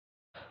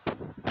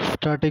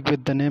Starting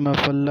with the name of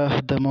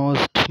Allah, the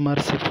most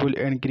merciful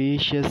and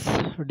gracious.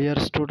 Dear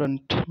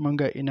student,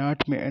 manga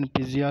anatomy and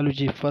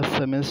physiology first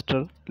semester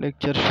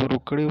lecture شروع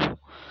کړو.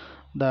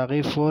 دا غي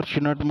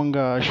fortunate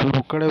manga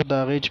شروع کړو. دا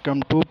غي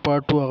کم 2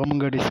 part 2 هغه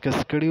manga discuss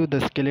کړو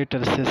د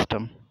skeletal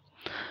system.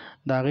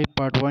 دا غي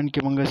part 1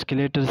 کې مونږ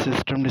skeletal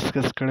system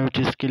discuss کړو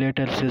چې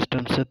skeletal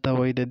system څه ته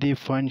وایي، د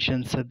دې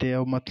function څه دی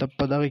او مطلب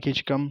په دغه کې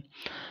چې کم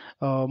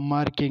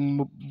مارکینګ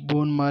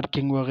بون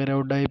مارکینګ وغیره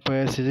او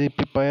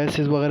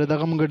ډایپایاسس وغیره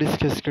دغه مونږ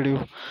ډسکس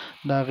کړیو.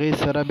 د هغې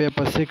سره بیا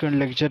په سیکنډ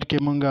لیکچر کې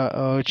مونږ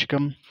چې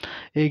کوم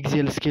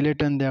ایکزیل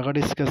سکلیټن دی هغه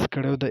ډسکس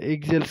کړیو. د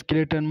ایکزیل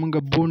سکلیټن مونږ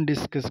بون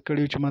ډسکس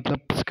کړیو چې مطلب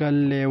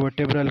سکل دی،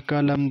 وټیبرل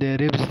کالم دی،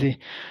 ریبس دی،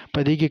 په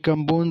دې کې کوم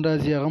بون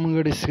راځي هغه مونږ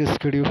ډسکس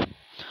کړیو.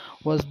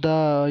 اوس دا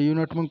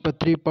یونټ موږ په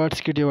 3 پارټس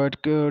کې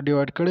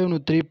ډیوایډ کړی. نو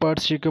 3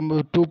 پارټس چې کوم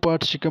 2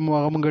 پارټس چې کوم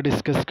هغه موږ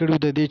ډسکس کړو.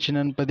 د دې چې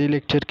نن په دې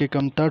لیکچر کې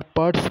کوم 3rd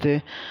پارټس دی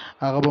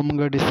هغه به موږ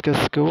ډسکس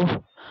کوو،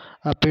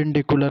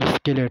 اپینډیکولر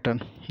سکلیټن.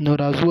 نو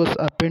راځو اوس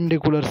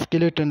اپینډیکولر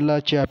سکلیټن لا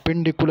چې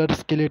اپینډیکولر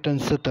سکلیټن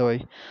څه ته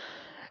وایي.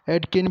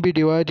 It can be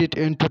divided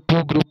into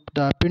 2 groups.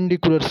 دا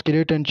اپینډیکولر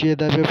سکلیټن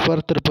چې دا به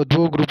فرتر په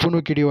 2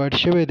 ګروپونو کې ډیوایډ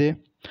شوی دی.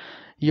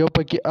 یو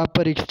پکې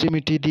اپر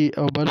ایکسټریمیټي دی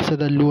او بل څه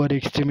د لوور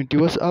ایکسټریمیټي.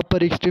 اوس اپر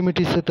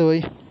ایکسټریمیټي څه ته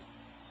وایي؟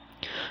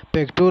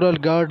 pectoral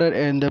girdle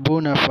and the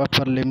bone of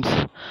upper limbs.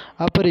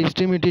 upper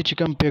extremity چې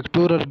کوم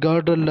pectoral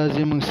girdle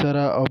لازم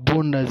سره او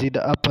bone راځي د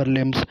upper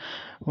limbs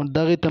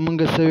دغه ته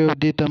مونږ سوي او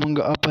دې ته مونږ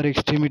upper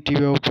extremity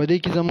وو. په دې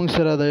کې زمونږ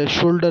سره د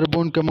shoulder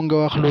bone که مونږ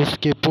واخلو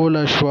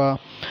سکیپولا شوه،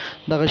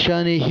 دغه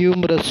شانې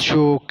هیومرس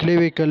شو،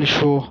 کلیویکل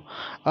شو،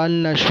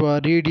 النا شوه،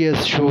 ریډیس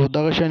شو،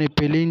 دغه شانې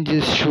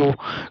پیلینجس شو،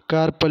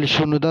 کارپل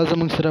شو. نو دا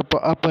زمونږ سره په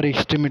upper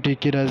extremity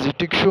کې راځي.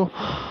 ټیک شو.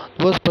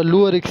 اوس په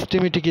لوور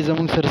ایکسټریمیټي کې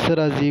زموږ سره څه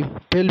راځي؟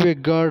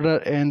 pelvic girdle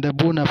and the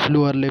bone of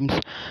lower limbs.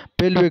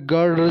 pelvic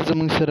girdle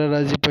زموږ سره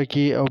راځي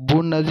پکې او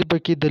بون راځي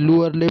پکې د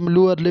لوور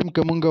لیم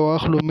که مونږ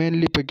واخلو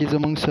مینلی پکې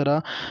زموږ سره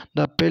د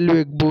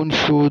pelvic بون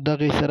شو،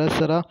 دغې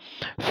سره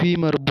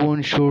فیمر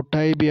بون شو،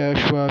 ټایبیا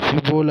شوه،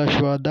 فیبولا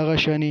شوه، دغه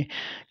شانې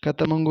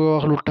کته مونږ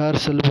واخلو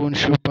ټارسل بون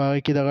شو، په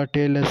هغې کې دغه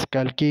ټیلس،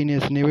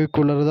 کالکینیس،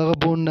 نیویکولر دغه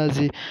بون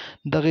راځي،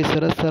 دغې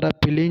سره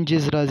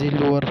پیلینجز راځي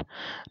لوور.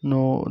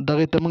 نو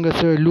دغې ته مونږ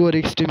څه لوور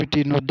ایکسټریمیټي.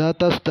 نو دا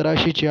تاسو ته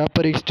راشي چې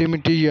اپر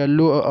ایکسټریمیټي یا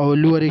او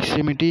لوور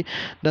ایکسټریمیټي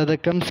دا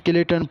د کم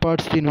سکلیټن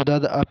پارټس دي. نو دا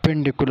د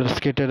اپینډیکولر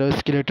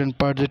سکلیټن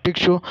پارټس. ټیک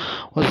شو.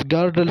 اوس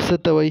ګارډل څه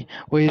ته وایي؟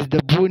 is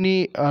the bony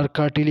or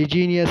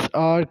cartilaginous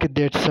arc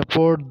that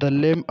support the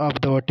limb of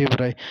the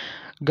vertebrae.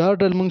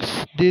 ګارډل موږ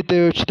دې ته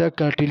وایو چې دا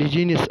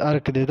کارټیلیجینس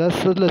ارک دی، دا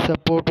څه له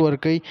سپورټ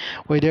ورکوي؟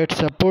 وایي دیټ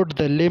سپورټ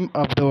د لیم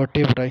اف د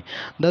وټیبرای.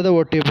 دا د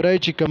وټیبرای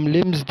چې کوم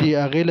لیمز دي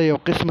هغې له یو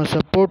قسمه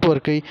سپورټ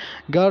ورکوي.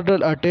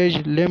 ګارډل اټیچ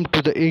لیم ټو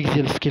د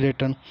ایکزیل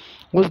سکلیټن.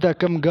 اوس دا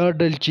کم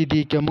ګارډل چې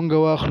دي که مونږ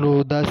واخلو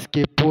دا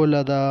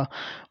سکیپولا ده،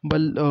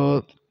 بل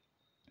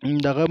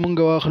دغه مونږ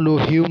واخلو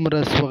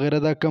هیومرس وغیره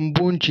دا کم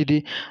بون چې دي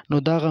نو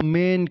دغه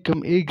مین کم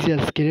ایکزیل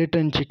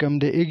سکلیټن چې کم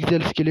د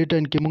ایکزیل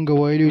سکلیټن کې مونږ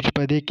ویلو چې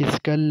په دې کې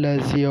سکل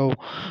راځي او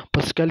په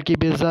سکل کې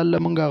بیا ځان له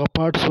مونږ هغه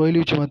پارټس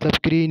ویلو چې مطلب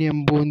کرینیم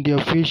بون دی او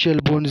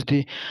فیشل بونز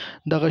دي.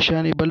 دغه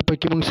شانې بل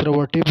پکې مونږ سره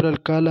وټیبرل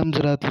کالمز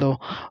راتلو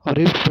او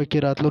ریبس پکې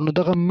راتلو. نو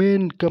دغه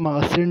مین کم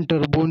هغه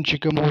سینټر بون چې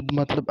کوم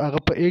مطلب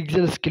هغه په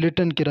ایکزیل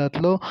سکلیټن کې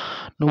راتلو.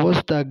 نو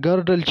اوس دا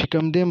ګرډل چې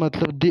کوم دی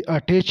مطلب دی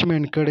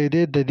اټیچمنټ کړی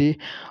دی د دې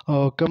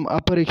کم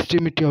اپر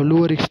ایکسټریمیټي او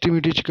لوور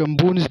ایکسټریمیټي چې کوم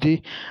بونز دي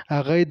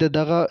هغه یې د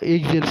دغه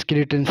ایکزیل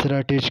سکلیټن سره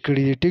اټیچ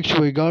کړي دي. ټیک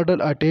شو. ګارډل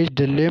اټیچ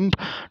د لیمب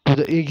ټو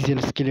د ایکزیل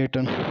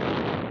سکلیټن.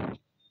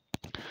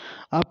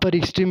 اپر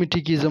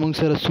ایکسټریمیټي کې زموږ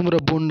سره څومره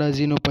بون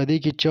راځي؟ نو په دې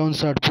کې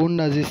 64 بون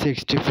راځي،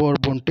 64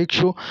 بون. ټیک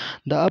شو.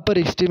 د اپر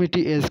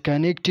ایکسټریمیټي از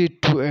کنیکټډ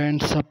ټو اینڈ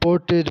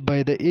سپورټډ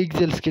بای د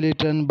ایکزیل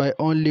سکلیټن بای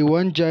اونلی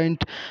ون جاینټ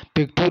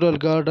pectoral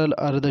girdle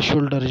or the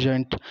shoulder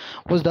joint.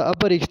 اوس د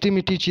اپر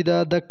ایکسټریمیټي چې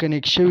دا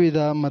کنیکټ شوی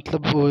دا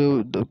مطلب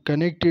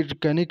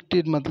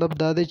کنیکټډ مطلب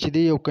دا دی چې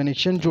دی یو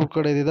کنیکشن جوړ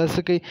کړی دی. دا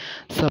څه کوي؟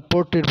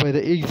 سپورټډ بای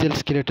د ایکزیل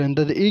سکلیټن.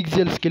 د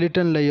ایکزیل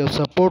سکلیټن له یو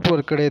سپورټ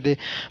ورکړی دی.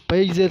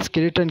 په ایکزیل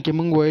سکلیټن کې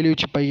مونږ ویلو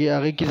چې په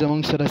هغې کې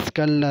زموږ سره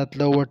سکل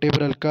راتلو،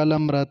 وټیبرل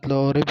کالم راتلو،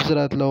 ریبس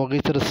راتلو، هغې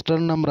سره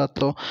سټرنم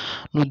راتلو.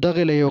 نو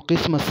دغې له یو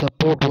قسمه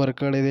سپورټ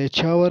ورکړی دی.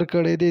 چا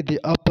ورکړی دی؟ د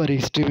اپر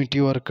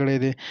ایکسټریمیټي ورکړی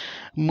دی.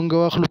 مونږ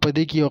واخلو په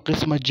دې کې یو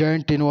قسمه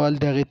جاینټ انوال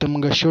دی، هغې ته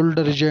مونږ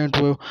شولډر جاینټ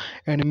وایو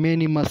اینډ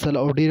مینی مسل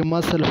او ډېر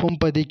مسل هم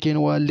په دې کې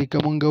انوال دي. که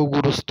مونږ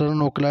وګورو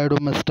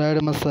سټرنوکلایډوماسټایډ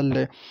مسل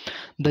دی.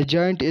 د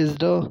جاینټ از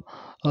د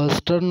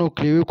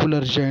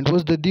سټرنوکلیویکولر جاینټ.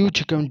 اوس د دیو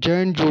چې کوم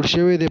جاینټ جوړ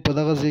شوی دی په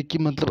دغه ځای کې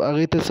مطلب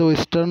هغې ته څه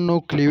وایي؟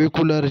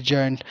 سټرنوکلیویکولر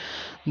جاینټ.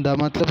 دا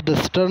مطلب د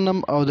سټرنم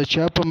او د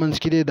چا په منځ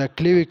کې دی؟ د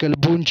کلیویکل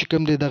بون چې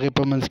کوم دی دغې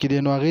په منځ کې دی.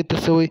 نو هغې ته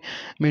څه وایي؟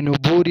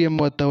 مینوبوریم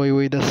ورته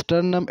وایي د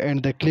سټرنم اینډ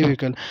د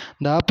کلیویکل.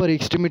 د اپر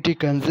ایکسټریمیټي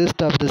کنزسټ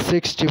اف د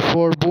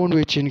 64 بون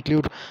ویچ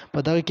انکلوډ. په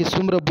دغه کې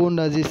څومره بون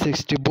راځي؟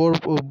 64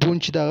 بون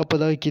چې دغه په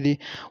دغه کې دي.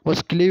 اوس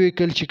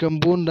کلیویکل چې کوم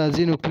بون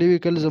راځي نو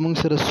کلیویکل زموږ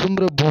سره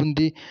څومره بون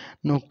دي؟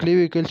 نو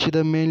کلیویکل چې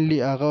د مینلی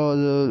هغه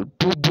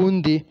 2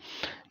 بون دي.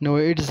 نو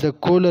اټس د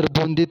کولر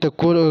بون دې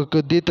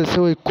ته څه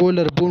وایي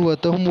کولر بون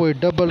ورته هم وایي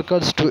ډبل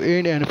کټس ټو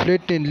اینډ اینډ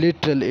فلیټن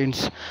لیټرل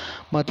اینډس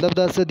مطلب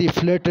دا څه دي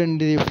فلیټن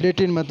دي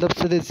فلیټن مطلب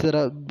څه دی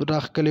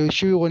راښکلی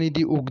شوي غوندې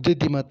دي اوږده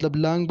دي مطلب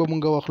لانګ به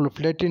مونږ واخلو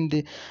فلیټن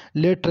دي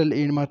لیټرل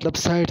اینډ مطلب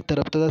سایډ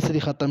طرف ته دا څه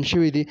دي ختم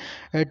شوي دي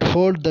اټ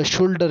هولډ د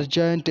شولډر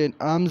جاینټ اینډ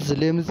آرمز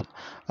لیمز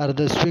ار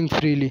د سوینګ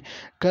فریلی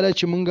کله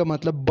چې مونږ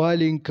مطلب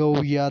بالینګ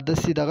کوو یا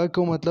داسې دغه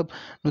کوو مطلب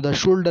نو دا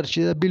شولډر چې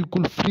دا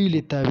بالکل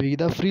فریلی تاویږي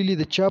دا فریلی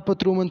د چا په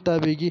ترو من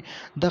تاویږي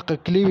دغه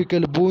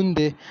کلیویکل بون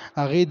دی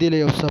هغې دې له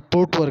یو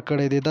سپورټ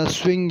ورکړی دی دا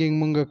سوینګینګ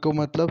مونږ کوو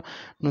مطلب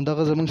نو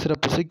دغه زمونږ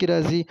سره په څه کې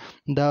راځي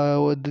دا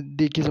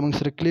دې کې زمونږ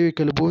سره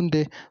کلیویکل بون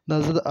دی دا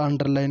زه د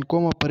انډرلاین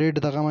کوم په ریډ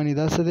دغه باندې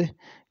دا څه دی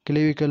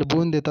کلیویکل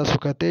بون دی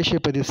تاسو کتی شئ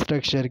په دې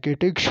سټرکچر کې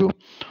ټیک شو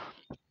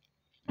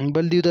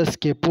بل دی دا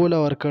سکیپولا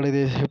ورکړی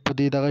دی په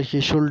دې دغه کې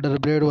شولډر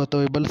بلیډ ورته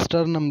وایي بل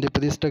سټرنم دی په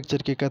دې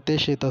سټرکچر کې کتی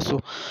شئ تاسو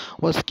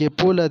و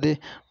سکیپولا دی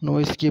نو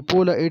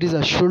سکیپولا اټ از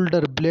ا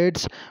شولډر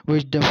بلیډز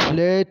وچ د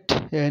فلیټ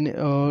اینڈ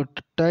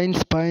ټاین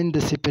سپاین د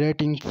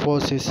سپریټینګ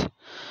فورسز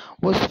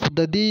اوس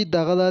د دې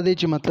دغه دا دی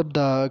چې مطلب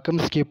دا کوم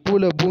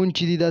سکیپولا بون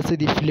چې دي دا څه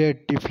دي فلیټ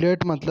دي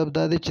فلیټ مطلب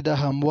دا دی چې دا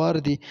هموار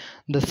دي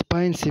د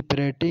سپاین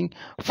سپریټینګ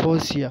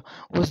فورسیا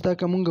اوس دا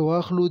که مونږ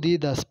واخلو دی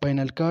دا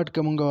سپاینل کارډ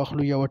که مونږ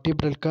واخلو یا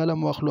ورټیبرل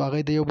کالم واخلو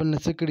هغه د یو بل نه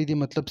څه کړي دي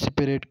مطلب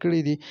سپریټ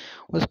کړي دي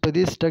اوس په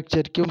دې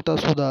سټرکچر کې هم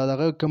تاسو دا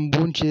دغه کوم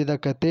بون چې دا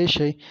کتی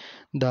شئ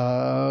دا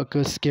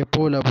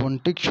سکیپولا بون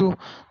ټیک شو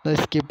دا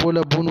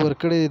سکیپولا بون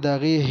ورکړی دی د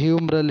هغې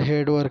هیومرل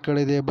هیډ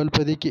ورکړی دی بل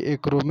په دې کې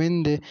ایکرومین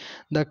دی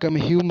دا کوم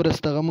هیومرس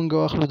دغه مونږ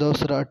واخلو دا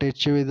سره اټیچ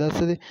شوی دا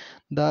څه دی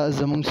دا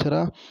زمونږ سره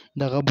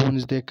دغه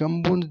بونز دی کوم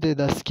بونز دی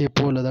دا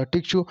سکیپولا دا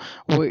ټیک شو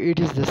و اټ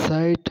از د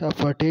سایټ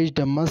اف اټیچ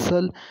د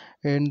مسل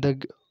اینڈ د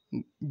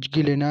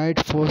ګلینایډ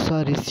فوسا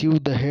ریسیو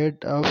د هیډ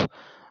اف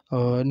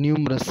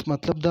نیومرس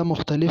مطلب دا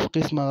مختلف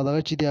قسمه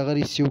دغه چې دی هغه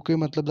ریسیو کوي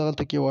مطلب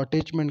دغلته کې یو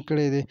اټیچمنټ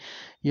کړی دی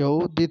یو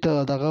دې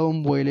ته دغه هم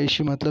ویلی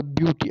شي مطلب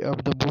بیوټي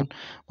اف د بون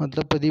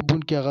مطلب په دې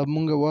بون کې هغه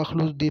مونږ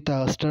واخلو دې ته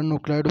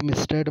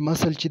سټرنوکلایډومیسټایډ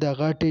مسل چې د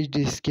هغه اټیچ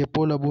دی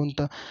سکیپولا بون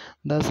ته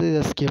دا څه دی د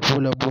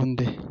سکیپولا بون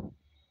دی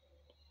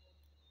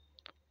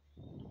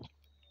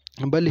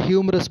بل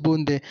هیومرس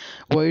بون دی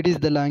و اټ از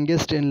د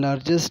لانګیسټ اینڈ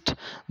لارجسٹ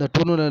د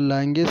ټولو نه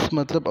لانګیسټ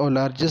مطلب او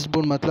لارجسٹ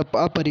بون مطلب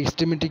په اپر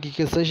ایکسټریمیټي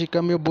کې څه شي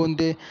کم یو بون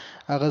دی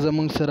هغه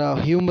زمونږ سره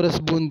هیومرس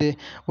بون دی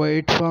و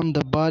اټ فارم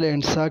د بال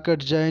اینډ ساکټ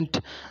جاینټ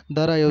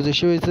دا را یوځای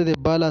شوی څه دی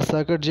بال او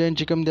ساکټ جاینټ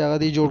چې کوم دی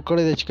هغه دی جوړ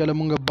کړی دی چې کله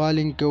مونږ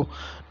بالینګ کوو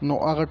نو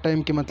هغه ټایم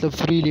کې مطلب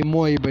فریلی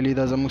موایبل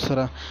دا زمونږ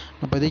سره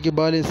نو په دې کې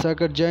بال اینډ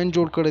ساکټ جاینټ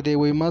جوړ کړی دی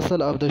وایي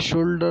مسل اف د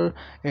شولډر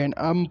اینډ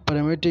ام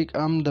پرمیټیک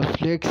ام د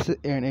فلیکس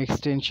اینډ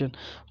ایکسټینشن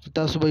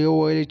تاسو به یو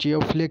ویلی چې یو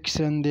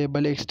فلیکشن دی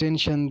بل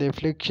ایکسټینشن دی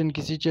فلیکشن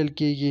کې څه چل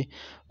کېږي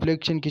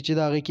فلیکشن کې چې د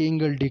هغې کې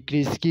انګل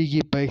ډیکریز کېږي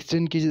په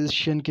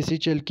ایکسټینشن کې څه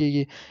چل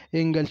کېږي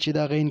انګل چې د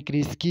هغه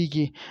انکریز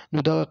کېږي نو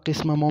دغه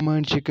قسمه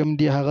مومنټ چې کوم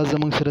دی هغه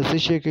زموږ سره څه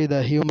شی کوي دا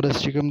هیومرس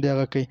چې کوم دی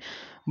هغه کوي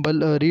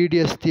بل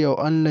ریډیس دی او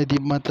ان دی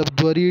مطلب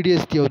دوه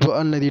ریډیس دی او دوه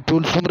ان دی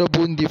ټول څومره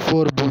بون دي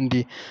 4 بون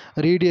دي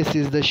ریډیس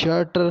از د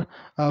شارټر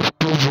اف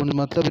 2 بون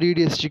مطلب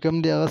ریډیس چې کوم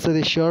دی هغه څه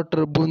دی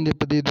شارټر بون دی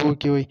په دې دوه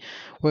کې وایي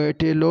وایي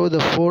ټیلو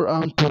د فور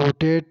آرم ټو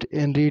روټیټ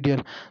ان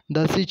ریډیل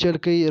دا څه چل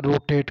کوي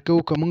روټیټ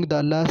کوو که موږ دا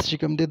لاس چې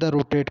کوم دی دا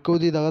روټیټ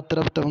کوو دی دغه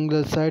طرف ته موږ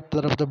د سایډ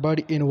طرف د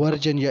باډي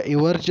انورجن یا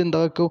ایورجن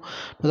دغه کوو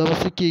نو دا به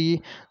څه کېږي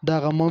دا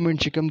هغه مومنټ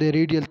چې کوم دی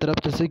ریډیل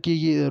طرف ته څه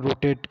کېږي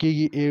روټیټ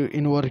کېږي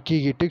انور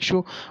کېږي ټیک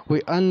شو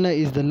وایي النا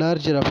از د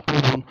لارجر اف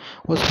 2 بون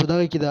اوس په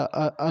دغه کې دا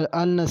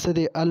النا څه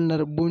دی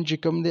النر بون چې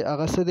کوم دی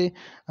هغه څه دی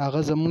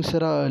هغه زموږ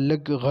سره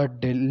لږ غټ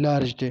دی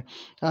لارج دی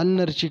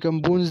النر چې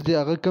کوم بونز دی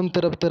هغه کوم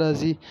طرف ته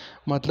راځي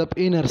مطلب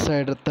انر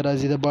سایډ ته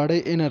راځي د باډۍ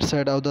انر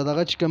سایډ او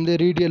دغه چې کوم دی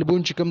ریډیل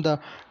بون چې کوم دا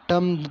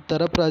ټم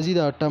طرف راځي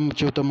دا ټم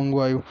چې ورته موږ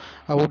وایو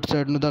آوټ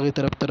سایډ نو دغې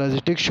طرف ته راځي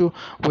ټیک شو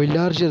وایي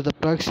لارجر د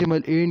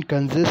پراکسیمل اینډ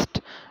کنزسټ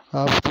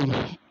اف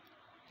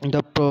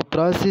د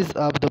پراسس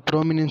اف د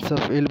پرومیننس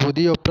اف ایلبو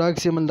دی او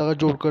پراکسیمل دغه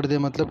جوړ کړی دی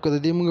مطلب که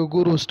د دې موږ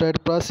ګورو سټایډ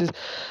پراسس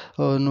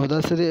نو دا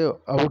څه دی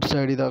آوټ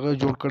سایډ یې دغه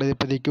جوړ کړی دی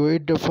په دې کې وایي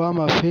د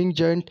فارم اف هینګ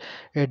جاینټ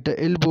ایټ د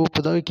ایلبو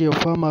په دغه کې یو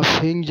فارم اف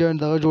هینګ جاینټ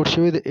دغه جوړ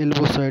شوی د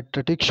ایلبو سایډ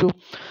ته ټیک شو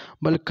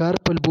بل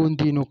کارپل بون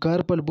دی نو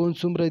کارپل بون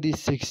څومره دی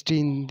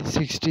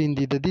 16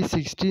 دی د دې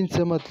 16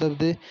 څه مطلب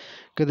دی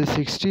که د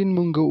 16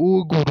 مونږ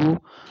وګورو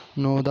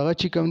نو دغه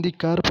چې کوم دی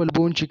کارپل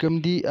بون چې کوم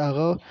دی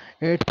هغه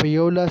 8 په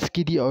یو لاس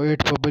کې دی او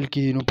 8 په بل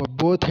کې دی نو په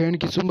بوت هینډ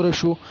کې څومره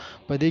شو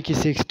په دې کې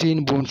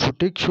 16 بون شو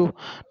ټیک شو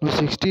نو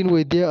 16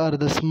 وایي دی آر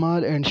د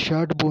سمال اینډ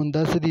شارټ بون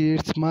دا څه دی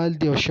ډېر سمال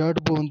دی او شارټ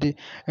بون دی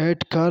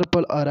 8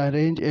 کارپل آر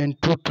ارینج اینډ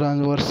ټو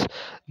ټرانسورس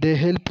دی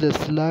هیلپ د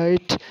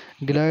سلایټ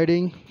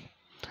ګلایډینګ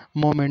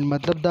مومنٹ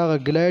مطلب دا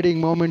ګلایډینګ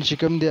مومنٹ چې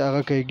کوم دی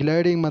هغه کوي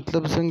ګلایډینګ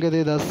مطلب څنګه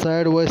دی دا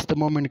سایډ وایز ته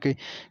مومنٹ کوي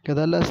که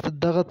دا لاس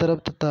دغه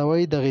طرف ته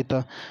تاوی دغې ته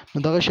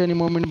نو دغه شانې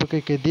مومنٹ به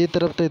کوي که دې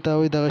طرف ته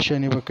تاوی دغه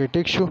شانې به کوي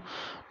ټیک شو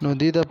نو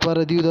دې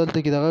دپاره دیو دلته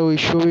کې دغه وایي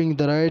شوینګ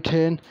د رایټ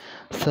هینډ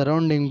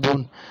سراونډینګ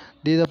بون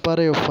دې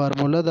دپاره یو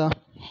فارموله ده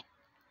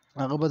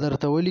هغه به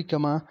درته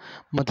ولیکمه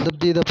مطلب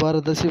دې دپاره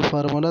داسې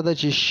فارموله ده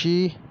چې شي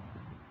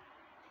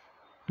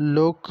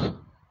look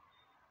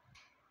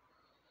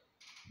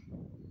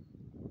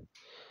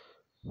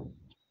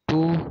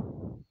too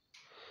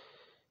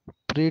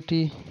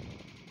pretty.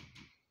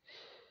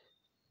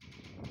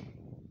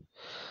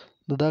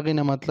 د دغې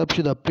نه مطلب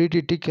شو د pretty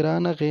ټیک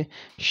رانغی.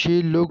 she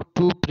look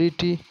too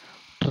pretty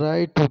try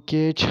to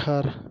catch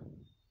her.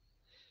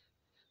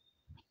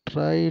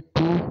 try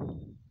to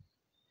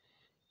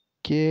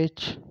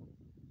catch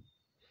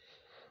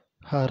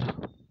her.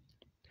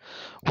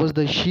 اوس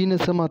د شي نه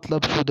څه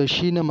مطلب شو؟ د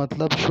شي نه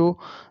مطلب شو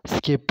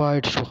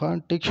سکیپایډ شو. ها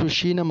ټیک شو.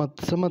 شي نه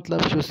څه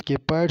مطلب شو؟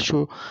 سکیپایډ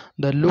شو.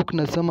 د لوک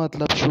نه څه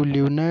مطلب شو؟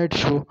 لیونایډ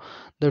شو.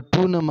 د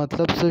ټو نه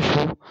مطلب څه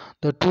شو؟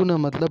 د ټو نه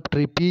مطلب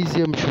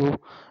ټریپیزیم شو.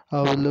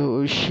 او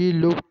شي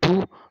لوک ټو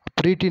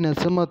پریټي نه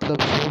څه مطلب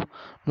شو؟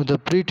 نو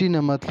د پریټي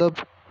نه مطلب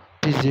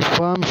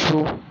پیزیفام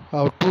شو.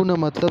 او ټو نه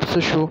مطلب څه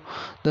شو؟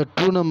 د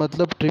ټو نه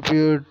مطلب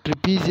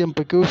ټریپیزیم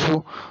پکې شو.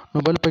 نو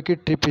بل پکې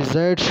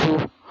ټریپیزایډ شو.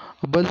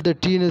 بل د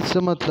ټي نه څه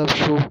مطلب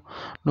شو؟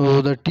 نو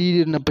د ټي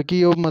نه پکې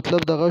یو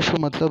مطلب دغه شو،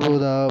 مطلب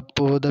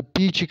د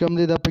پی چې کوم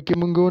دی دا پکې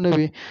مونږ ونه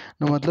وي.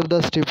 نو مطلب دا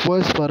سټیپ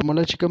وایز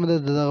فارموله چې کوم ده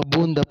د دغه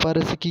بون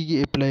دپاره څه کېږي؟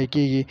 اپلای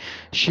کېږي.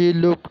 شي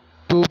لوک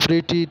ټو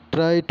پریټي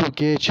ټرای ټو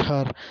کیچ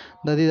هر.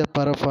 د دې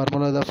دپاره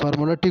فارموله ده.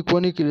 فارموله ټیک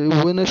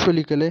ونه شو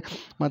لیکلی،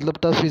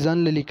 مطلب تاسو یې ځان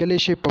له لیکلی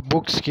شئ په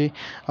بوکس کې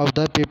او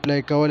دا پې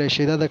اپلای کولی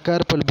شئ. دا د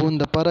کارپل بون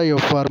دپاره یو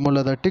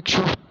فارموله ده. ټیک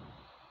شو.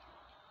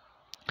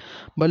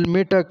 بل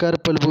میټا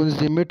کارپل بونز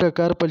دی. میټا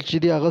کارپل چې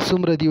دی هغه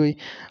څومره دی وای؟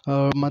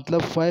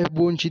 مطلب 5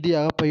 بون چې دی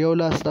هغه په یو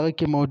لاس دغه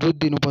کې موجود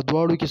دی. نو په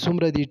دواړو کې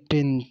څومره دی؟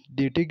 10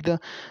 دی. ټیک ده.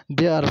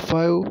 دے آر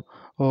 5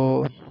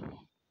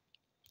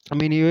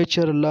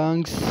 miniature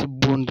lungs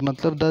bone.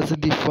 مطلب دا څه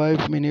دی؟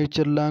 5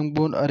 miniature lung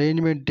bone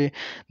arrangement دی.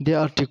 they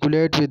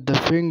articulate with the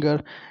finger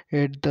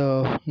at the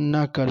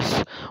knuckles.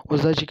 اوس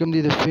دا چې کوم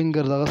دی د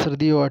فنګر دغه سره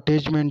دی یو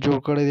اټیچمنټ جوړ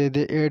کړی دی.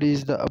 the aid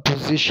is the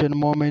opposition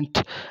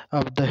moment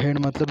of the hand.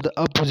 مطلب د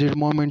اپوزیټ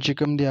مومنټ چې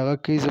کوم دی هغه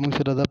کوي زموږ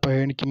سره دا په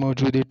هینډ کې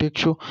موجود دی. ټیک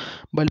شو.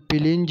 بل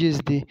پیلنجز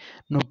دی.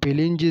 نو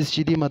پیلنجز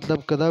چې دی مطلب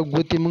که دا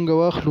ګوتې مونږ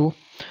واخلو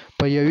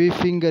په یوې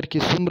فنګر کې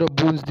څومره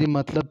بونز دي؟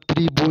 مطلب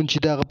 3 بون چې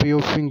دی هغه په یو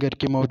فنګر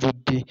کې موجود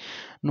دي.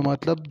 نو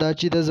مطلب دا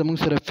چې دا زموږ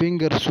سره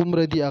فنګر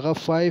څومره دي؟ هغه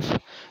 5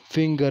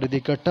 فنګر دي.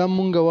 که ټم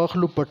مونږ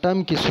واخلو په ټم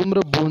کې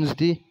څومره بونز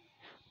دي؟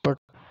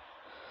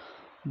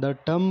 د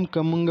ټم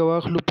که مونږ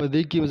واخلو په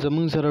دې کې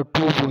زموږ سره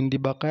 2 بون دي.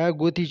 بقایا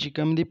ګوتې چې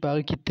کم دي په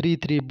هغه کې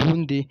 3 بون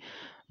دي.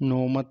 نو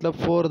مطلب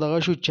 4 دغه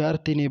شو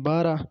 4 تینې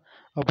 12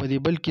 او په دې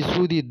بل کې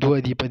څو دي؟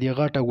 2 دي. په دې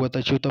غټه ګوته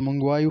چې ورته مونږ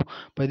وایو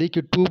په دې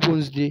کې 2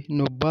 بونز دي.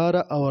 نو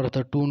 12 او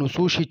ورته 2 نو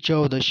څو شي؟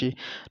 14 شي.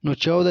 نو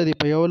 14 دي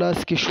په یو لاس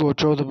کې شو او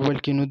 14 په بل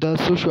کې. نو دا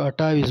څو شو؟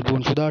 28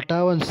 بون شو. دا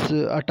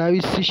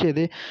 28 څه شی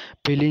دی؟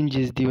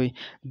 پیلنجز دی وای.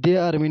 دے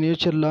آر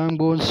مینیچر لانګ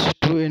بونز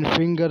 2 ان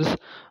فنګرز.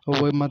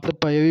 وای مطلب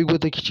په یوې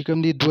ګوته کې چې کوم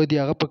دي 2 دي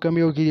هغه په کوم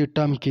یو کې دي؟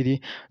 ټم کې دي.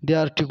 دے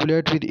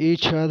articulate with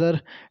each other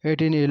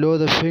at an allow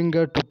the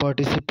finger to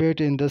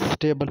participate in the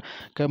stable.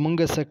 که مونږ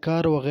څه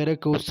کار وغیره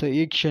کوو څه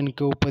ایکشن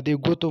کوو په دې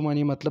ګوتو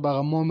باندې مطلب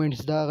هغه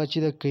مومنټس دا هغه چې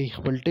د کوي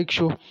خپل. ټیک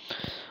شو.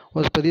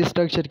 اوس په دې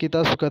سټرکچر کې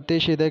تاسو کتلی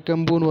شئ دا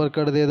کوم بون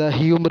ورکړ دی؟ دا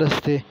هیومرس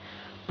دی.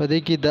 په دې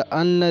کې د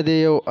النه دی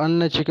یو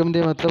النه چې کوم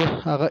دی مطلب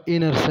هغه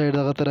انر سایډ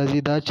دغه ته راځي.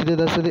 دا چې دی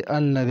دا څه دی؟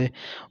 النه دی.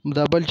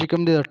 دا بل چې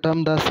کوم دی د ټم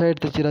دا سایډ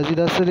ته چې راځي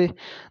دا څه دی؟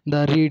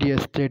 دا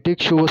ریډیس دی. ټیک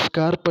شو. اوس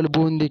کارپل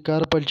بون دی.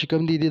 کارپل چې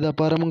کوم دی د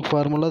دپاره موږ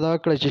فارموله دا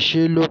کړه چې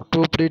شي لوک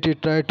ټو پریټي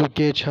ټرای ټو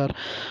کیچ هر.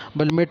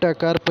 بل میټا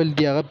کارپل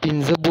دی هغه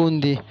 15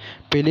 بون دی.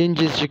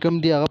 پیلنجز چې کوم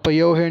دی هغه په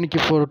یو هینډ کې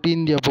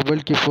 14 دی او په بل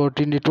کې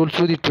 14 دی. ټول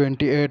څو دي؟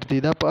 28 دی.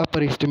 دا په اپر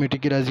ایکسټریمیټي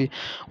کې راځي.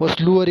 اوس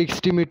لوور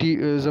ایکسټریمیټي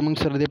زموږ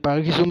سره دی. په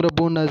هغه کې څومره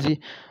بون راځي؟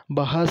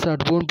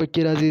 62 بون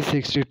پکې راځي.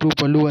 62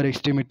 په لوور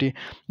ایکسټریمیټي.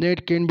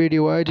 it can be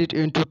divided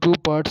into 2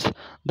 parts.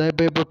 دا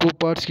به په 2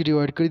 parts کې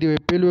ډیوایډ کړی دی.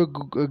 pelvic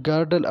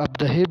girdle of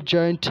the hip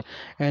joint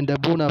and the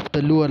bone of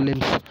the lower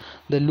limbs.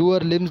 د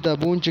lower limbs دا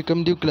بون چې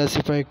کوم دی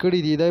کلاسیفای کړی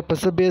دی دا په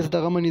څه بیس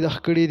دغه باندې دغه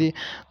کړی دی؟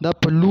 دا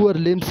په lower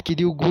limbs کې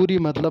دی. ګوري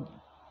مطلب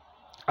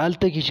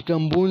هلته کې چې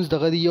کوم بونز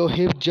دغه دی یو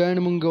هیپ جاینټ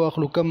مونږ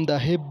واخلو کم دا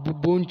هیپ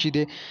بون چې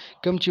دی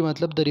کم چې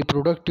مطلب د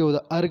ریپروډکټیو د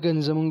ارګن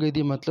زمونږ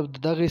دی مطلب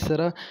د دغې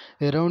سره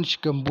اراوند چې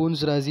کوم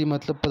بونز راځي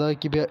مطلب په دغه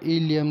کې بیا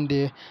ایلیم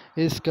دی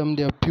اسکم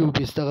دی او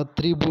پیوبس دغه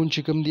 3 بون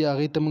چې کوم دی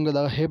هغې ته مونږ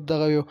دغه هیپ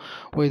دغه ویو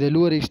وایي د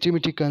لوور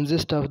ایکسټریمیټي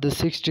کنزسټ اف د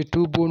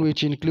 62 بون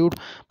ویچ انکلوډ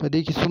په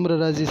دې کې څومره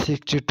راځي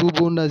 62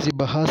 بون راځي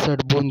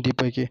 62 بون دی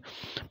پکې.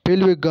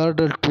 pelvic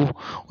girdle 2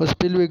 اوس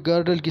pelvic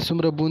girdle کې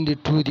څومره بون دی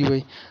 2 دی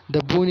وایي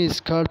د بون از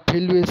کالډ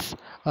pelvis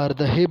or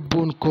the hip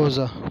bone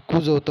کوزه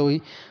ورته وایي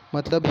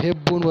مطلب hip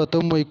bone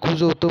ورته هم وایي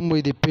کوزه ورته هم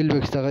وایي د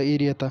pelvic دغه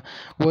ایریا ته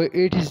وایي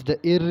it is the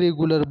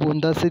irregular bone.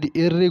 دا څه دی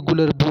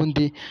irregular bone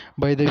دی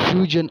by the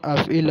fusion of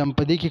ileum.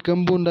 په دې کې کوم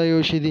بون را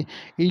یو شي دی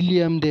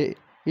ایلیم دی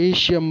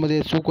ایشیم دی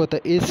څوک ورته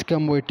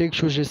اسکم وایي. ټیک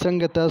شو چې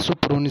څنګه تاسو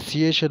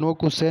پرونسیشن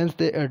وکړو ساینس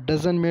دی اټ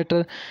ډزنټ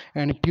میټر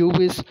اینډ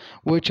پیوبس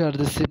وچ آر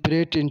د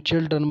سیپریټ ان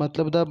چلډرن،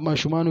 مطلب دا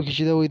ماشومانو کې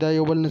چې دا وایي دا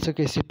یو بل نه څه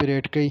کوي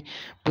سیپریټ کوي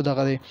په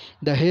دغه دی.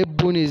 د هیپ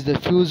بون از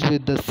د فیوز وذ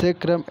د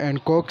سیکرم اینډ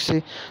کوکسی،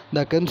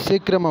 دا کوم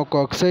سیکرم او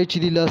کوکسی چې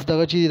دی لاس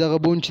دغه چې دی دغه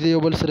بون چې دی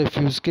یو بل سره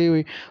فیوز کوي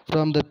وي.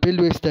 فرام د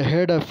پیلویس د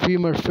هیډ اف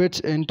فیمر فټس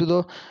انټو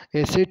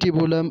د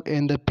اسیټیبولم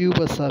اینډ د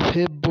پیوبس اف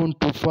هیپ بون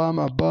ټو فارم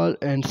ا بال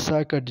اینډ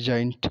ساکټ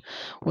جاینټ.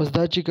 اوس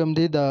دا چې کوم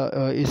دی د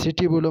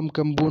اسیټیبولم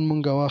کوم بون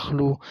مونږ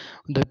واخلو،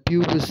 د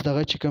پیوبس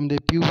دغه چې کوم دی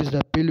پیوبس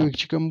د پیلویک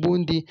چې کوم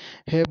بون دی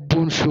هیپ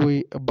بون شوی،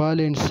 بال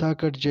اینډ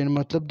ساکټ جاینټ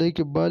مطلب دی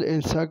کې بال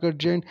اینډ ساکټ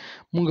جاینټ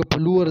مونږ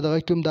په لور دغه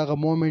کوم دغه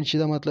مومنټ چې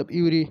دا مطلب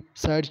ایوري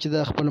سایډ چې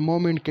دا خپل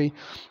مومنټ کوي.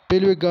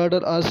 pelvic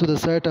girdle also the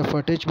site of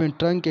attachment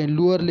trunk and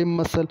lower limb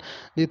muscle،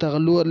 دې ته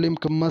lower limb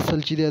کوم مسل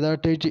چې دی دا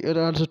it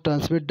also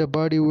transmit the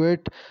body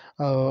weight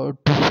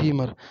to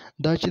femur.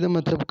 دا چې دا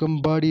مطلب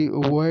کوم body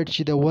weight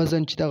چې د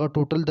وزن چې دا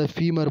ټوټل د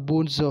فیمر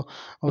بونز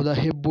او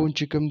د هیپ بون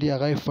چې کوم دی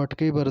هغه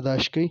فټکۍ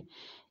برداشت کوي.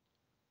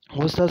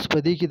 اوس تاسو په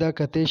دې کې دا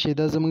کتی شي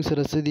دا زموږ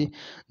سره څه دي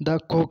دا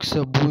کوکس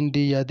بون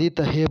دی یا دې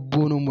ته هیپ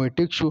بون هم وایي.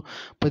 ټیک شو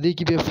په دې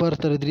کې بیا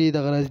فرتر درې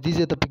دغه راځي دې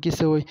ځای ته پکې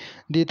څه وایي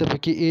دې ته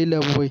پکې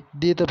ایلم وایي،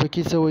 دې ته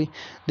پکې څه وایي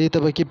دې ته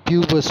پکې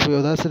پیوبس وایي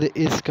او دا څه دی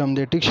اسکم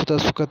دی. ټیک شو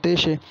تاسو کتی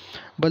شي.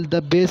 بل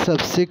د بیس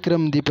اف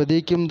سیکرم دی په دې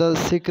کې هم دا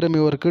سیکرم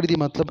یې ورکړي دي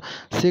مطلب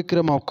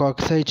سیکرم او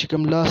کاکسای چې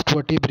کوم لاست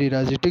وټیبري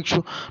راځي. ټیک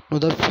شو نو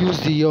دا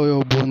فیوز دی یو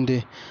بون دی.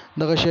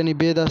 دغه شانې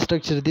بیا دا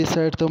سټرکچر دې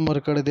سایډ ته هم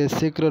ورکړی دی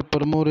سیکرل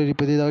پرمورري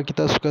په دې دغه کې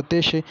تاسو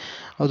کتی شئ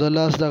او د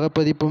لاس دغه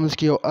په دې په منځ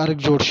کې یو ارک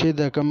جوړ شي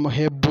د کوم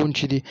هیپ بون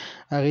چې دی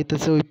هغې ته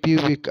څه وایي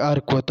پیوبیک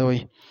ارک ورته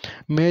وایي.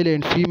 میل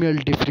اینډ فیمیل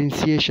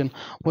ډیفرنسیشن،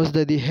 اوس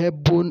د دې هیپ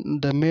بون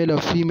د میل او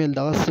فیمیل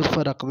دغه څه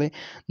فرق دی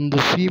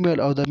د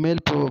فیمیل او د میل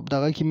په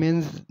دغه کې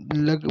مینز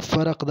لږ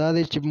فرق دا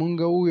دی چې مونږ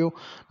وویو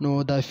نو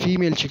دا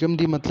فیمیل چې کوم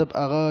دی مطلب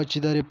هغه چې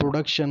د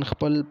ریپروډکشن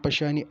خپل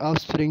پشاني آف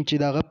سپرینګ چې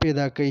د هغه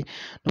پیدا کوي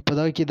نو په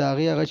دغه کې د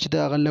هغې هغه چې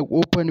د هغه لږ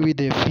اوپن وي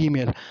د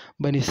فیمیل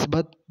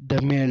بنسبت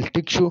د میل.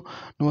 ټیک شو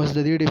نو اوس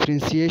د دې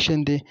ډیفرنسیشن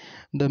دی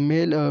د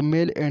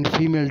میل اینډ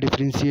فیمیل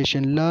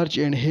ډیفرنسیشن. لارج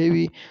اینډ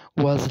هیوي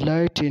واز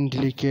لایټ اینډ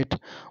ډیلیکیټ،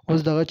 اوس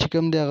دغه چې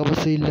کوم دی هغه به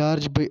صحیح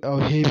لارج وي او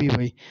هیوي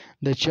وي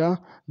د چا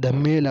د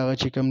میل هغه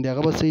چې کوم دی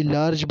هغه به صحیح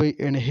لارج وي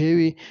اینډ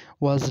هیوي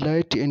واز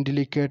لایټ اینډ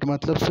ډیلیکیټ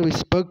مطلب څه وي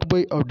سپک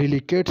وي او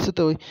ډیلیکیټ څه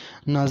ته وي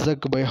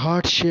نازک وي.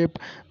 هارټ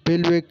شیپ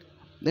پیلویک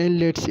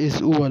انلیټس از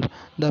اوول،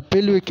 دا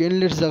پیلویک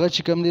انلیټس دغه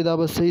چې کوم دی دا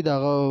به صحیح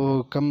دغه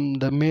کم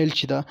د میل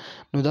چې دا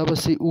نو دا به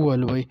صحیح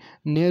اوول وي.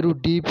 نیرو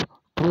ډیپ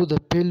through the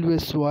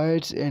pelvis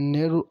wides and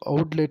narrow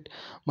outlet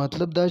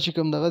مطلب دا چې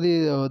کوم دغه دی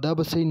دا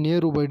به صحیح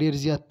نیرو به ډېر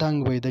زیات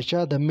تنګ وي د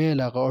چا د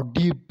میل هغه او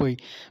ډیپ وي.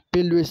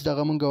 پیلویس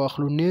دغه مونږ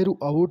واخلو نیرو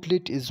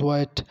آوټلیټ از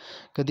وایډ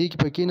که دې کې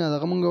پکې نه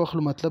دغه مونږ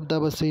واخلو مطلب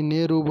دا به صحیح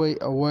نیرو وي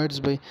او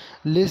وایډز وي.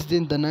 لیس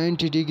دین د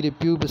 90 ډیګري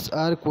پیوبس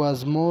آرک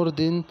واز مور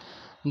دین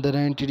د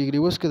 90 ډیګري.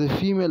 اوس که د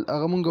فیمیل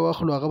هغه مونږ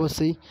واخلو هغه به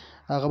صحیح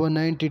هغه به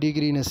 90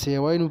 ډیګري نه سی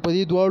وای. نو په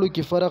دې دواړو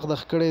کې فرق د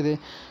ښکړی دی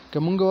که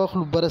مونږ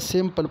واخلو بره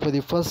سیمپل په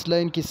دې فرست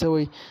لاین کې څه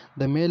وایي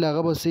د میل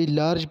هغه به صحیح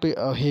لارج وي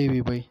او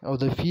هیوي وي او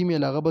د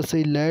فیمیل هغه به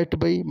صحیح لایټ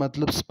وي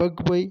مطلب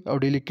سپک وي او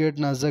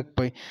ډیلیکیټ نازک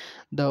وي.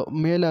 د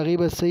میل هغې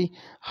به صحیح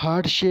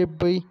هارټ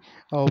شیپ وي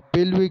او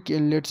پیلویک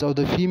انلیټس او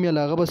د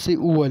فیمیل هغه به صحیح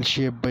اوول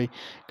شیپ وي.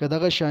 که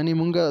دغه شانې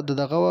مونږ د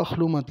دغه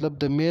واخلو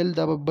مطلب د میل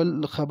دا به بل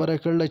خبره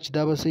کړله چې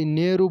دا به صحیح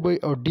نیرو وي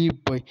او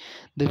ډیپ وي.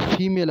 د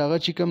فیمیل هغه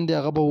چې کوم دی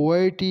هغه به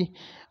وایټي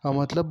او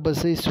مطلب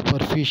به صحیح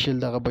سپرفیشل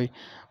دغه وي.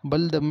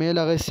 بل د میل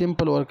هغه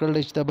سیمپل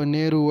ورکړی چې دا به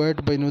نیرو وایټ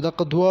وي. نو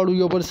دغه دواړو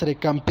یو بل سره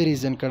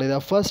کمپیریزن کړی دا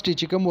فرست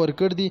چې کوم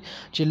ورکړ دي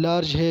چې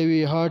لارج هیوي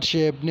هارټ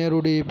شیپ نیرو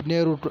ډیپ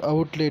نیرو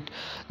آوټلیټ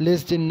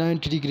لیس دین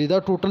 90 ډیګري دا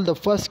ټوټل د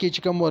فرست کې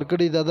چې کوم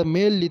ورکړی دا د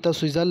میل دی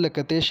تاسو یې ځل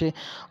کتی شئ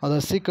او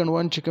د سیکنډ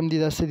ون چې کوم دی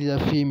دا څه دی دا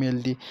فیمیل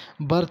دی.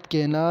 برث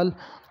کینال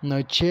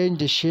چینج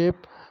د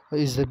شیپ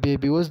از د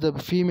بیبي، اوس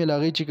د فیمیل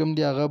هغې چې کوم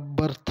دی هغه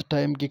برث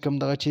ټایم کې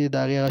کوم دغه چې د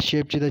هغې هغه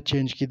شیپ چې دا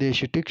چینج کیدی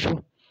شي. ټیک شو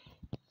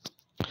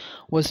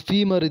اوس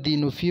فیمر دی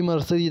نو فیمر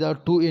څه دی دا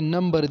 2 in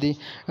number دی.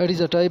 اټ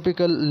از ا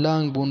ټایپیکل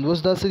لانګ بون،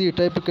 اوس دا څه دی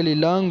ټایپیکلی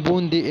لانګ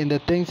بون دی ان د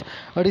تھنګس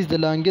اټ از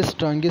د لانګیسټ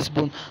سټرانګیسټ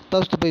بون.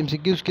 تاسو ته په ایم سی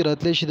کیوز کې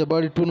راتلی شي د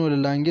باډي ټولو نه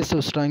لانګیسټ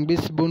او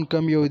سټرانګیسټ بون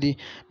کم یو دی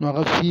نو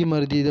هغه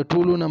فیمر دی. د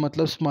ټولو نه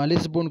مطلب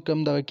سمالست بون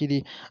کم دغه کې دی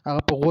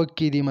هغه په غوږ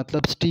کې دی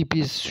مطلب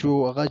سټیپیس شو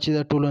هغه چې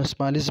د ټولو نه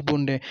سمالست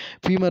بون دی.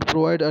 فیمر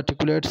پرووایډ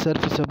ارټیکولیټ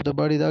سرفیس اف د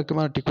باډي دا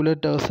کوم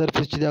ارټیکولیټ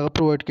سرفیس چې دی هغه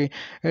پرووایډ کوي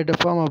ایټ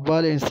د فارم اف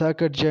بال اینډ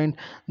ساکټ جاینټ.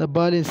 د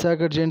بال اینډ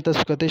ساکټ جاینټ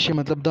تاسو کتی شئ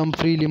مطلب دم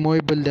فریلی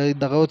مویبل دی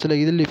دغه ورته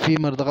لګېدلی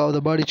فیمر دغه او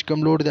د باډي چې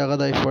کوم لوډ دی هغه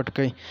دا افورټ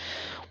کوي.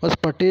 اوس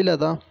پټیله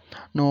ده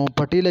نو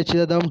پټیله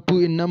چې دا هم 2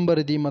 ان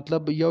نمبر دی،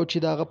 مطلب یو چې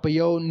دغه په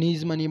یو نیز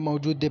باندې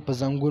موجود دی په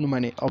زنګون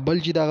باندې، او بل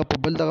چې دغه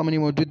په بل دغه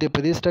باندې موجود دی.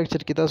 په دې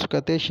سټرکچر کې تاسو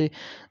کتلی شئ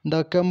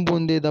دا کم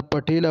بون دی، د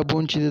پټیله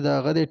بون چې دی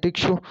هغه دی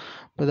ټیک شو.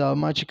 په دا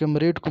ما چې کوم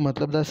ریډ کو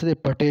مطلب دا څه دی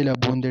پټیله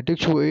بون دی ټیک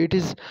شو. اټ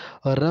از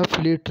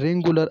رفلی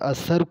ټرینګولر ا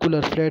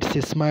سرکولر فلیټ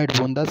سیسماید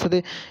بون. دا څه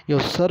دی یو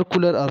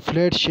سرکولر او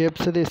فلیټ شیپ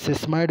څه دی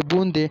سیسماید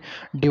بون دی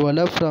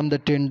ډیولپ فرام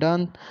د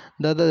ټینډان.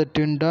 دا د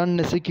ټینډان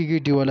نه څه کېږي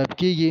ډیولپ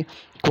کېږي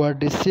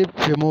کوارډیسپ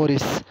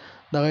فیموریس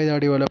دغه دا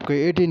ډیولپ کوي.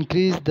 اټ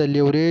انکریز د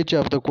لیوریج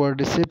اف د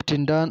کوارډیسپ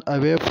ټینډان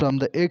اوے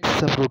فرام د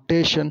ایکس اف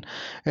روټیشن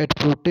اټ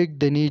پروټیکټ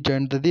د نی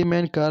جوینټ. د دې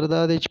مین کار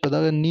دا دی چې په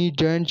دغه نی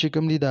جوینټ چې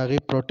کوم دی د هغې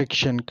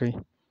پروټیکشن کوي.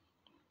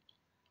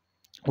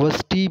 وس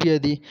ټیبیا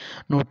دی،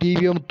 نو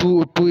ټیبیا هم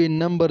 2 ان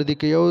نمبر دی،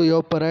 که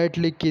یو په رایټ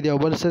لیګ کې دی او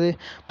بل څه دی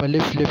په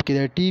لیفت لیګ کې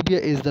دی. ټیبیا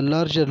از د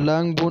لارجر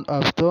لانګ بون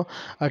اف د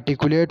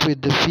ارټیکولیټ وذ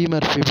د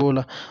فیمر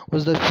فیبولا.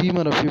 اوس د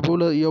فیمر او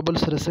فیبولا یو بل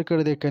سره څه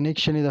کړی دی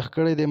کنیکشن یې دغه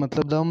کړی دی،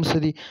 مطلب دا هم څه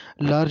دی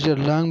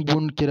لارجر لانګ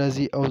بون کې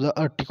راځي. او د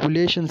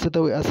ارټیکولیشن څه ته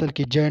وایي اصل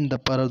کې جاینټ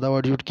دپاره دا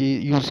ورډ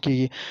یوز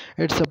کېږي.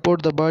 اټ سپورټ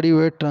د باډي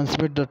ویټ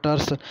ټرانسمیټ د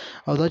ټارسل،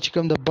 او دا چې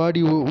کوم د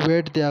باډي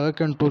ویټ دی هغه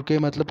کنټرول کوي،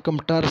 مطلب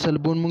کوم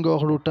ټارسل بون مونږ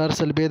واخلو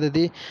ټارسل بیا د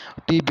دې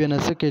ټیبیا نه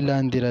څه کوي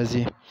لاندې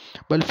راځي.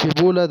 بل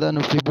فیبولا ده،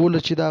 نو فیبولا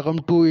چې دا هغه هم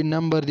 2 ان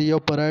نمبر دی، یو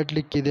په رایټ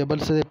لیګ کې دی بل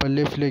څه دی په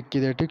لیفت لیګ کې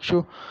دی ټیک شو.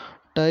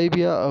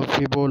 ټایبیا او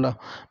فیبولا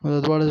نو دا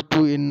دواړه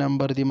 2 ان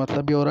نمبر دی،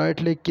 مطلب یو رایټ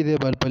لیګ کې دی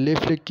بل په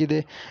لیفت لیګ کې دی.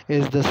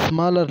 از د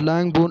سمالر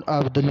لانګ بون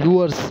اف د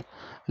لورس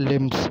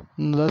لیمز.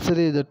 نو دا څه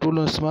دی د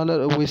ټولو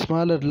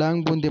سمالر لانګ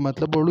بون دی،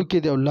 مطلب وړوکی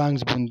دی او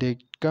لانګز بون دی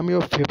کم یو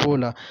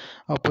فیبولا،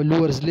 او په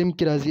لورز لیم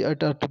کې راځي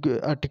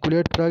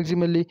ارټیکولیټ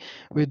پراکسیملی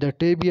وذ د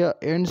ټیبیا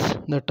اینډز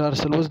د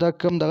ټارسل. اوس دا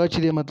کم دغه چې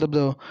دی مطلب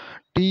د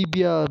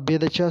ټیبیا بیا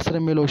د چا سره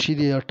میلاو شي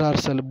دی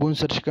ټارسل بون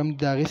سره چې کوم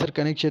د هغې سره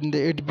کنیکشن دی.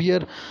 اټ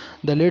بیئر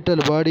د لیټل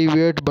باډي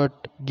ویټ بټ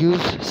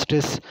ګیوز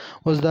سټریس.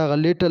 اوس دا هغه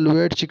لیټل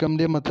ویټ چې کوم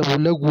دی مطلب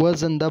لږ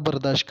وزن دا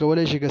برداشت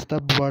کولی شي، که ستا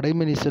په باډۍ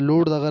باندې څه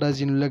لوډ دغه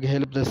راځي نو لږ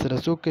هیلپ در سره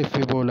څوک کوي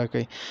فیبولا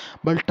کوي.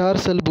 بل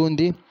ټارسل بون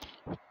دی،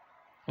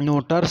 نو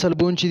ټارسل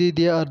بون چې دی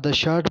دی آر د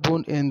شارټ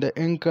بون ان د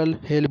انکل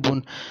هیل بون.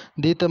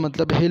 دې ته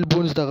مطلب هیل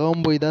بونز دغه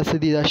هم وایي، دا څه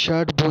دی دا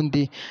شارټ بون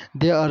دی.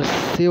 دی آر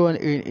 7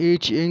 ان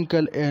ایچ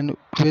انکل اینډ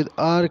وذ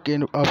آرک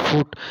ان ا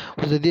فوټ.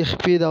 اوس د دې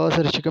خپې دغه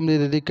سره چې کوم دی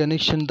د دې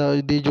کنیکشن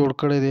دی جوړ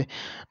کړی دی،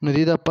 نو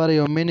دې دپاره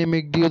یو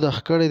مینیمیک دی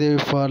دغه کړی دی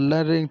فار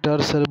لرنګ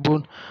ټارسل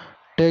بون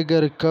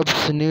ټیګر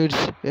کپس نیډز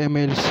ایم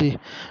ایل سی.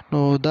 نو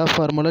دا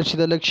فارموله چې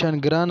د لږ شان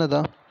ګرانه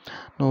ده،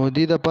 نو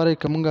دې دپاره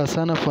که موږ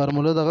اسانه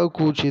فارموله دغه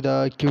کو چې دا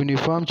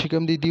کیونیفارم چې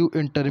کوم دی دیو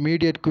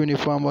انټرمیډیټ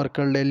کیونیفارم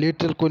ورکړی دی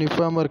لیټرل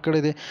کیونیفارم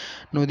ورکړی دی.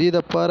 نو دې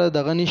دپاره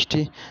دغه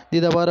نشتی، دې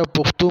دپاره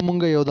پښتو موږ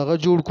یو دغه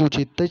جوړ کړو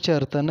چې ته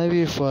چېرته نه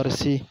وې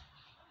فارسي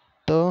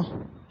ته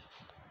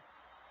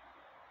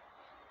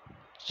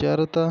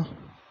چېرته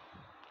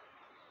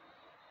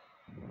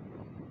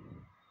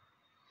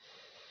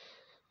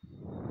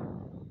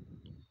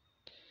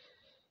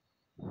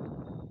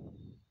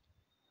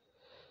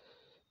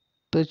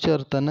ته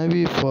چېرته نه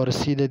وې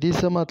فارسي. د دې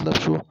څه مطلب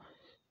شو؟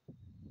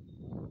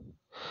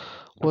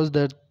 اوس د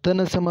ته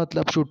نه څه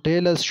مطلب شو؟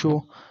 ټیلس شو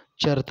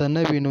چېرته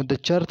نه وې. نو د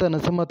چېرته نه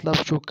څه مطلب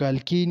شو؟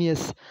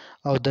 کالکینیس.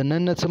 او د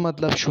نن نه څه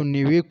مطلب شو؟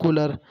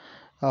 نیویکولر.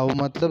 او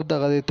مطلب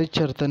دغه دی ته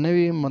چېرته نه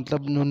وې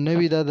مطلب نو نه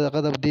وې دا دغه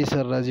د دې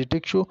سره راځي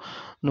ټیک شو.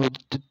 نو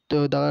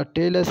دغه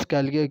ټیلس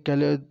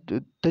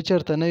ته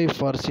چېرته نه وې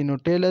فارسي، نو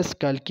ټیلس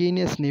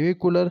کالکینیس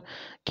نیویکولر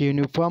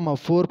کیونیفارم او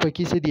فور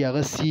پکې څه دي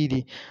هغه سی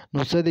دي. نو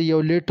څه دی یو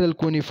لیټرل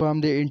کیونیفارم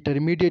دی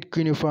انټرمیډیټ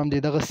کیونیفارم دی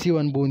دغه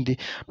C1 بون دی.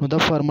 نو دا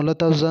فارموله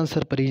تاسو ځان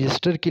سره په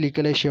رجسټر کې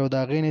لیکلی شئ او د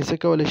هغې نه څه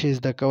کولی شئ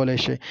زده کولی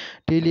شئ.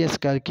 ټیلیس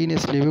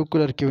کالکینیس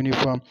نیویکولر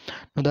کیونیفارم،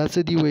 نو دا څه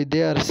دی وایي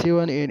دی آر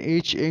 7 ان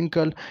ایچ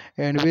انکل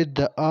اینډ وذ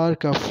د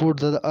آرک اف فوټ.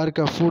 دا د آرک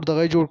اف فوټ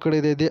دغه جوړ کړی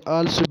دی. دی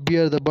آلسو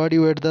بیئر د باډي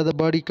ویټ، دا د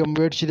باډي کم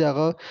ویټ چې دی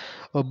هغه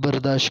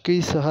برداشت کوي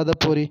څه حده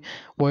پورې.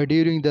 وای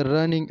ډیورینګ د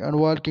رننګ اینډ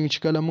والکینګ چې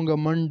کله موږ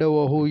منډه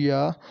وهو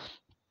یا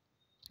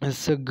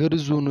څه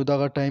ګرځو نو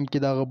دغه ټایم کې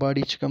دغه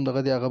باډي چې کوم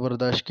دغه دی هغه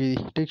برداشت کوي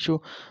ټیک شو.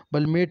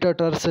 بل میټا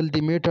ټارسل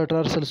دی، میټا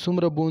ټارسل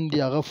څومره بون دی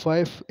هغه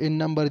 5 ان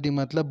نمبر دی،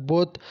 مطلب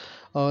بوت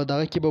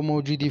دغه کې به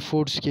موجود دي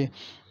فوټس کې،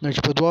 نو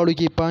چې په دواړو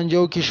کې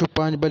پانجو کې شو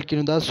 5 بلکې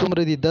نو دا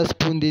څومره دی 10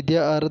 بون دی. دی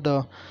آر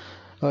د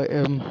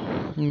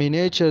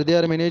مینیچر دی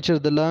آر مینیچر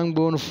د لانګ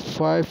بون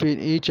 5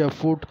 ان ایچ ا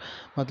فوټ،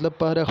 مطلب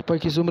په هر خپه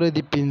کې څومره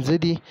دي 15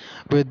 دي.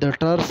 وذ د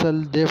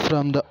ټارسل دی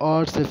فرام د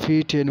آرټس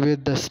فیټ ان وذ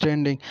د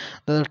سټینډینګ،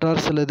 دا د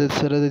ټارسل د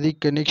سره د دې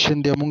کنیکشن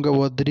دی مونږ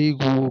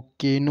ودرېږو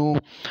کینو،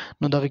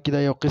 نو دغه کې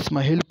دا یو قسمه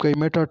هیلپ کوي.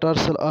 میټا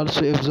ټارسل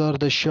آلسو ابزار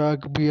د شاک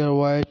بیئر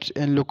وایټ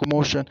ان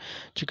لوکوموشن،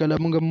 چې کله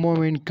مونږ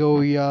مومنټ کوو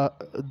یا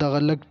دغه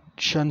لږ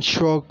شان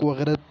شوک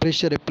وغیره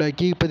پریشر اپلای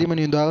کېږي په دې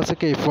باندې نو هغه څه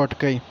کوي افورټ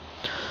کوي.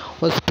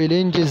 اوس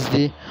پلینجز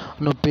دی،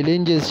 نو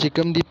پلینجز چې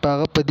کوم دی په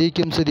هغه په دې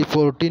کې هم څه دي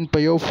 14 په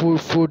یو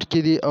فوټ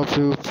کې دي او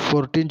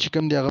 14 چې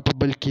کوم دی هغه په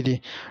بل کې دي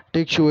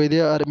ټیک شو. دی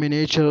آر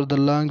مینیچر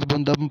د لانګز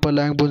بون د په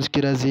لانګ بونز کې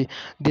راځي.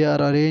 دی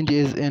آر ارینج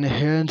از ان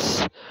هینډس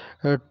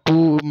ټو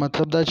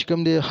مطلب دا چې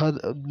کوم دی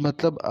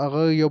مطلب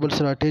هغه یو بل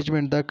سره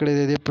اټیچمنټ دا کړی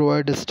دی. دې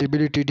پرووایډ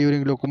سټیبلیټي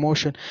ډیورینګ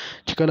لوکوموشن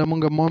چې کله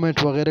مونږ مومنټ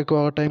وغیره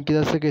کوو هغه ټایم کې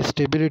دا څه کوي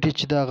سټیبلیټي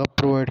چې دا هغه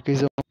پرووایډ کوي.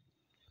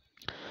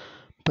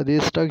 په دې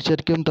سټرکچر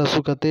کې هم تاسو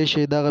کتلی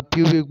شئ دغه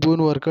پیوبیک بون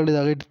ورکړی د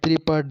هغې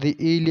 3 پارټ دی.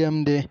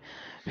 ایلیم دی،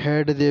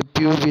 هیډ دی،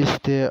 پیوبیس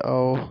دی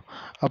او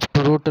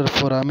اپټروټر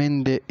فورامین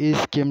دی.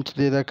 ایس کې هم چې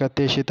دی دا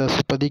کتلی شئ تاسو.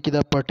 په دې کې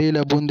دا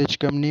پټیله بون دی چې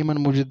کوم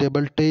نیمن موجود دی،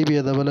 بل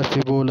ټیبیا ده، بله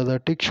فیبوله ده.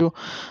 ټیک شو.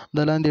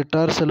 د لاندې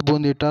ټارسل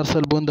بون دی.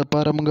 ټارسل بون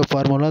دپاره مونږ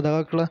فارموله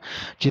دغه کړه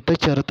چې ته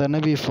چېرته نه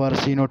وي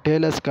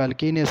فارسینوټیلس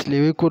کالکینس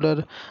لیویکولر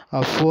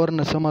او فور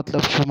نه څه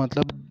مطلب شو،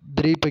 مطلب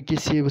 3 پکې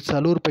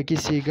څلور پکې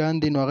سیګان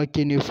دي نو هغه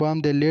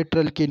کینیوفارم دی،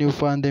 لیټرل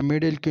کینیوفارم دی،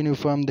 میډل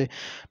کینیوفارم دی.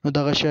 نو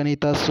دغه شانې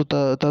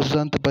تاسو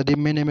ځان ته په دې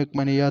مینیمک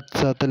باندې یاد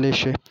ساتلی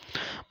شئ.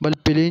 بل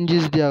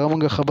پلینجز دی هغه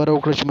مونږ خبره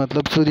وکړه چې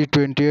مطلب څو دي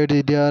 28 دی.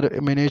 دی آر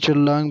مینیچر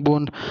لانګ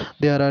بون،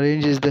 دی آر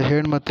ارینجز د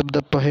هینډ، مطلب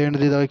د په هینډ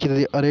دی دغه کې د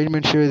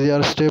ارینجمنټ شوی دی.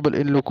 آر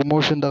سټیبل ان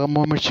لوکوموشن، دغه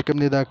مومنټ چې کوم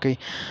دی دا کوي.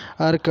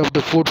 ارک اف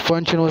د فوټ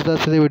فنکشن اوس دا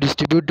څه دی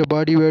ډسټریبیوټ د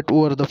باډي ویټ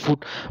اوور د فوټ.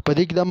 په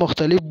دې کې دا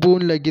مختلف بون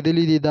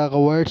لګېدلي دي. دا هغه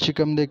ویټ چې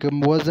کوم دی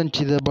کوم وزن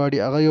چې د باډي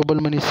هغه یو بل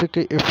باندې څه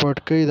کوي افورټ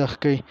کوي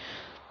دغه کوي.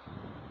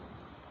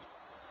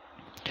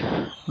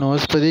 نو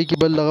اوس په دې کې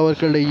بل دغه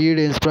ورکړل یېډ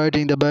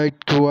انسپرایټینګ د بیک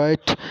ټو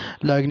وایټ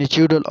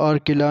لاګنیچیوډل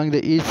آرک along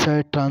the east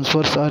side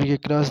transverse arc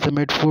across the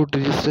mid foot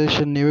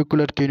registration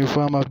navicular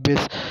cuneiform of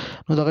base.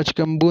 نو دغه چې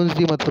کوم بونز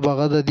دي مطلب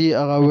هغه د دې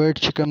هغه ویټ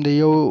چې کوم دی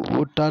یو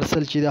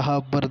ټارسل چې د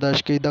هاف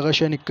برداشت کوي. دغه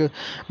شانې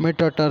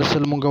میټا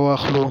ټارسل مونږ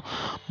واخلو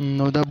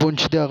نو دا بون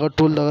چې دی هغه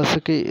ټول دغه څه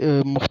کوي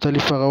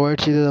مختلف هغه ویټ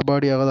چې دی د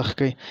باډي هغه دغه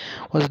کوي.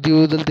 اوس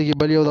دیو دلته کې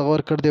بل یو دغه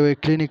ورکړ دی وایي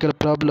کلینیکل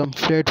پرابلم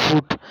فلیټ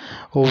فوټ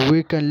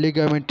ویکن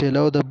لیګامنټ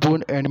allow the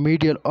bone and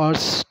medial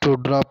arch to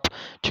drop.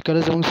 چې کله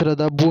زموږ سره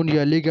دا بون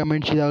یا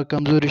لیګامنټ چې دا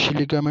کمزوري شي،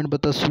 لیګامنټ به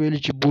تاسو ویلي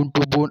چې بون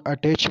ټو بون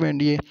اټیچمنټ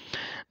یې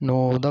نو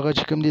دغه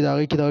چې کوم دی د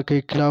هغې کې دغه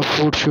کوي کلاف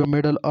فوټ شو.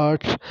 میډل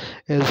آرچ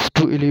از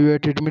ټو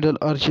الیویټډ، میډل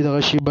آرچ چې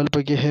دغه شي بل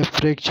پکې هیپ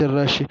فریکچر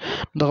راشي.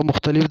 دغه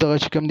مختلف دغه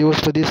چې کوم دی اوس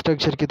په دې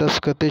سټرکچر کې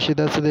تاسو کتلی شئ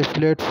دا څه دی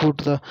فلیټ فوټ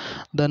ده،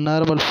 د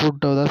نارمل فوټ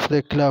ده او دا څه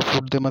دی کلاف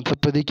فوټ دی. مطلب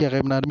په دې کې هغه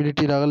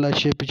ابنارملټي راغله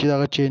شیپ چې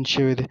دغه چینج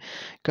شوی دی.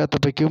 که ته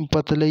پکې هم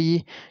پته لګي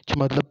چې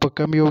مطلب په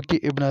کم یو کې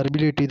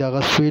ابنارملټي دغه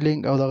سویلینګ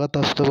او دغه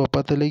تاسو ته به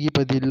پته لګي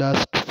په دې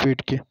لاست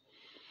فیټ کې.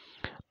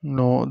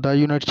 نو دا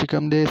یونټ چې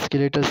کوم دی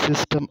سکلیټل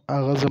سیستم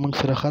هغه زموږ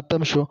سره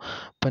ختم شو.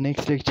 په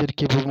نیکسټ لیکچر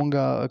کې به مونږ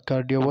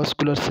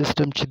کارډیوواسکولر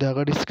سیستم چې د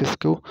هغه ډسکس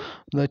کوو.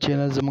 دا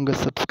چینل زموږ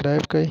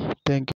سبسکرایب کړئ. تھینک یو.